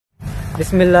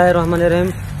बिस्मिल्लाहिर्रहमानिर्रहीम।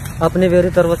 अपने मेरी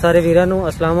तरफ सारे वीरां नूं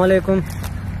अस्सलाम वालेकुम।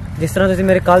 जिस तरह तुसीं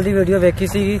मेरी कल दी वीडियो वेखी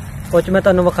सी उस मैं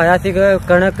तुहानूं विखाया सी कि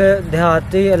कणक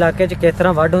देहाती इलाके च किस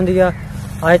तरह वढ हुंदी आ।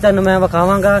 अज तुहानूं मैं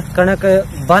विखावांगा कणक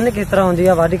बन किस तरह हुंदी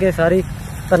आ, वढ के सारी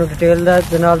तुहानूं डिटेल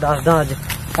दे नाल दसदा। अज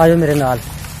आजो मेरे नाल।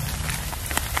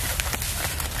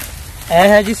 यह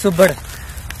है जी सुबड़,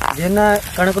 जिन्ना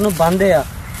कणक नूं बंदे आ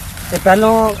ते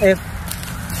पहलों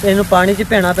इहनूं पानी च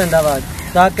भेना पैंदा वा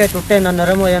ताकि टुटे ना,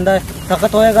 नरम हो जाता है।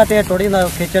 सख्त होएगा तो टुट जाता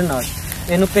खिंचण नाल।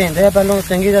 इहनूं भेंदे आ पहलों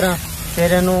चंगी तरह,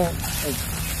 फिर इहनूं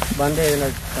बंदे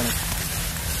कणक।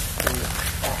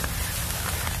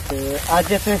 ते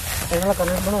अज इत्थे इहदे नाल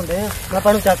कणक बनाउंदे आ। मैं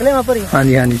पानी चक लिया भरी? हाँ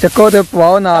जी हाँ जी, चक्को ते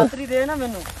पवाओ नाल। दे ना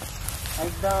मैनूं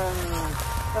एकदम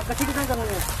कच्ची कितना करनी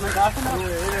है? मैं डाल ना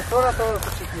थोड़ा थोड़ा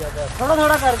कच्ची किया जाए, थोड़ा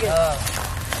थोड़ा करके।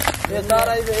 ये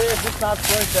सारा ही एक साथ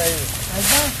पहुंच जाए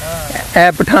एकदम।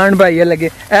 ए पठान भाई लगे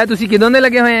ए तुसी किदों दे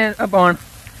लगे होए हैं पाउण?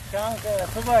 शाम के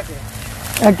सुबह के।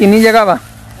 ए कितनी जगह वा?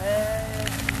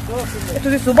 2 किले।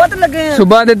 तुसी सुबह ते लगे हैं?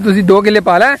 सुबह ते तुसी 2 किले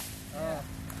पा लै?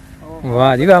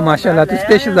 वाह जी वाह, माशाल्लाह। तुसी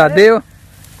ते शहजादे हो।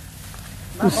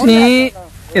 तुसी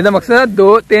एदा मकसद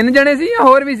 2-3 जने सी या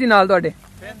होर भी सी नाल तुहाडे?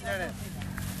 3 जने।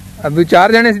 अभी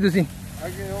 4 जने सी तुसी?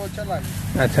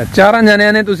 अच्छा, 4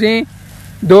 जने ने तुसी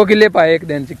 2 किले पाए एक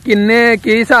दिन च। किन्ने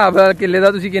की हिसाब किले दा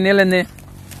तुसी किन्ने लेने?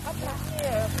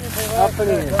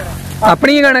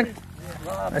 अपनी कणक?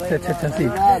 अच्छा अच्छा अच्छा सी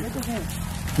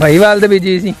भाईवाल दे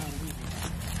बीजी सी।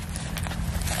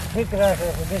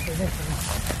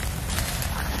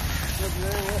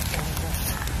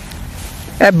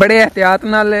 ए बड़े एहतियात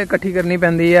नाल इकट्ठी करनी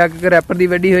पैंदी है। रैपर दी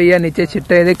वड्डी होई है, नीचे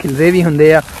छिट्टे इहदे खिलरे भी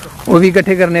हुंदे आ, वो भी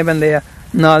इकट्ठे करने पैंदे आ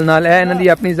नाल नाल। ए इन्हां दी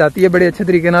अपनी जाती है, बड़े अच्छे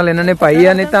तरीके नाल इन्हां ने पाई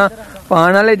है। नहीं तां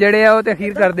पाण वाले जड़े आ वो ते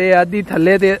अखीर करदे आ अद्धी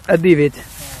थल्ले ते अद्धी विच।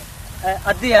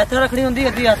 अद्धी ऐसा रखनी हुंदी,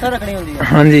 अद्धी ऐसा रखनी हुंदी है।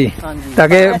 हां जी,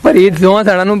 ताकि भरी दोवां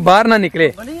साड़ां नूं बाहर ना निकले।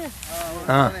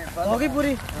 हां हो गई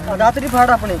पूरी। दाती फाड़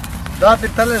अपनी दाती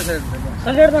थल्ले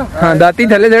सेट दे। हां दाती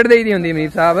थल्ले सेट देई दी हुंदी मीर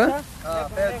साहब। हां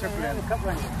पैर चुक ले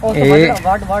ओ तो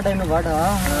वाड वाड इनु वाड।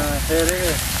 हां फिर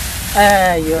ए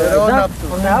यो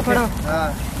ना फड़ा। हां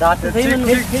दाती सही मैनूं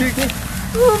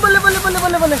ओ बल्ले बल्ले बल्ले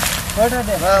बल्ले बल्ले वाड़ा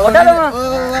दे वाड़ा लो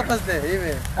वापस दे ये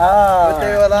वे। हां ते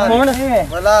वाला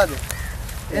वाला दे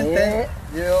इनते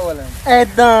ये वो वाला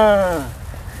ऐदा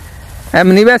ਐ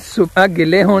ਮਨੀ ਬਸ ਸੁਪਾ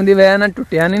ਗਿੱਲੇ ਹੋਣ ਦੀ ਵਜ੍ਹਾ ਨਾਲ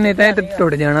ਟੁੱਟਿਆ ਨਹੀਂ ਤਾਂ ਇਹ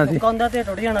ਟੁੱਟ ਜਾਣਾ ਸੀ। ਕੰਦਾ ਤੇ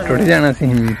ਟੁੱਟ ਜਾਣਾ ਸੀ।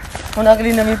 ਹੁਣ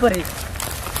ਅਗਲੀ ਨਵੀਂ ਭਰੀ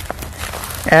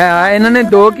ਐ ਇਹਨਾਂ ਨੇ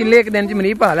 2 ਕਿੱਲੇ ਇੱਕ ਦਿਨ ਚ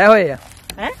ਮਨੀ ਪਾ ਲਿਆ ਹੋਏ ਆ।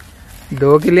 ਹੈ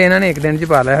 2 ਕਿੱਲੇ ਇਹਨਾਂ ਨੇ ਇੱਕ ਦਿਨ ਚ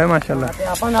ਪਾ ਲਿਆ ਹੋਇਆ ਮਾਸ਼ਾਅੱਲਾ। ਤੇ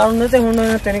ਆਪਾਂ ਨਾਲ ਹੁੰਦੇ ਤੇ ਹੁਣ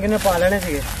 3 ਕਿੱਲੇ ਪਾ ਲੈਣੇ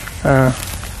ਸੀਗੇ। ਹਾਂ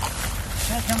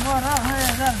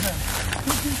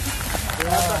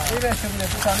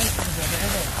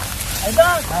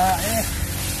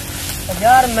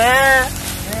यार मैं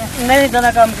नहीं इतना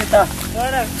काम किया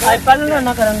पहले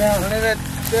ना कर।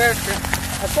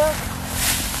 अच्छा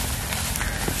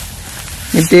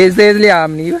तेज तेज लिया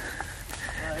मनीब,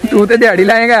 तू तो दिहाड़ी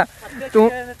लाएगा तू।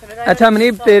 अच्छा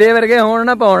मनीब तेरे वर्गे होण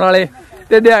ना पाउण वाले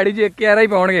ते दिहाड़ी च 11 ही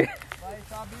पाउणगे।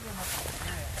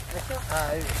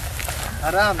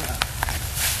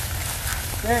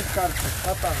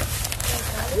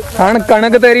 हण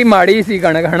कणक तेरी माड़ी सी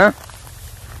कणक है ना,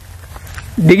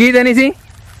 डिगी ते नहीं सी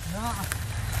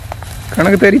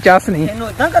कणक तेरी चास नहीं।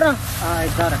 इदां करा हां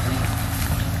इदां रखनी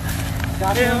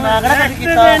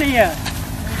है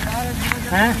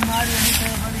हैं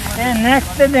ए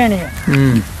नेक्स्ट देनी है।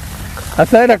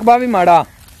 असल रकबा भी माड़ा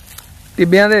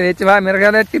टिब्बियां दे विच वा मेरे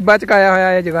ख्याल टिब्बा चकाया होया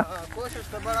है जगह। कोशिश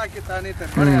तो बड़ा कीता नहीं ते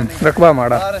रकबा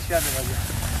माड़ा।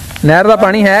 नहर दा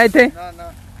पानी है इत्थे ना ना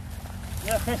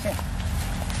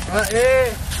हां ए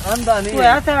आंदा नहीं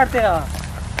है साइड ते आ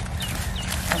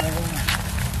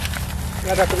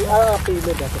या रखड़ी आ पी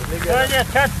ले जा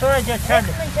थोड़ा जे छड़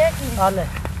हाले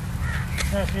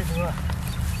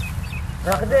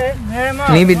रख दे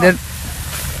नहीं बिदर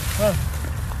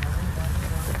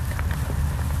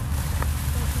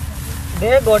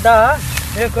दे गोडा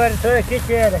एक बार थोड़े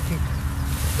खींचे रखी।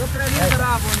 कपड़े नहीं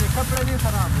खराब होने, कपड़े नहीं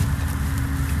खराब हो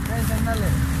टेंशन ना ले।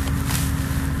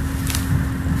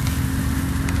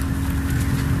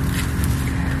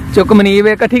 चुक मनीब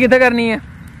इकट्ठी किथे करनी है?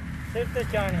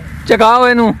 चकाओ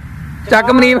इनू चक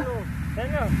मनीब।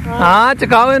 हाँ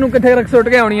चकाओ इनू किथे रख सुट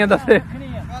के आनी है दस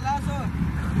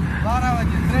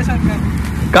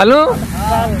कल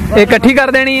इकट्ठी कर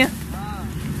देनी है।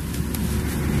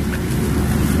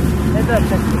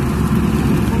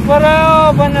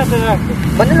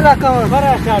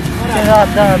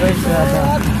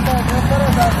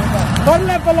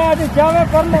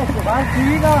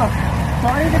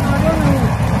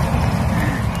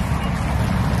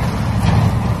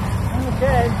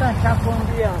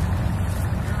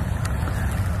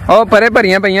 ਉਹ ਪਰੇ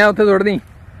ਭਰੀਆਂ ਪਈਆਂ ਉੱਥੇ ਸੁੱਟ ਦੀ।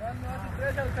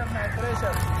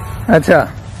 अच्छा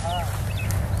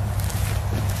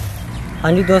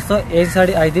हाँ जी दोस्तों, ये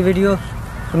साड़ी अज की वीडियो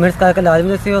कमेंट्स करके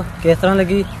लाजमी दस्सियो किस तरह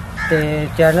लगी। तो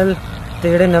चैनल तो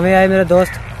जोड़े नवे आए मेरे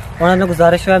दोस्त उन्होंने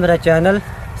गुजारिश है मेरा चैनल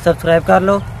सबसक्राइब कर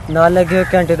लो, नाल लगे हुए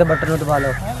घंटे के बटन दबा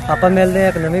लो। आप मिलते हैं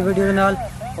एक नवी वीडियो के नाल।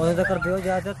 उदों तक दिओ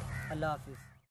इजाजत। अल्लाह हाफिज़।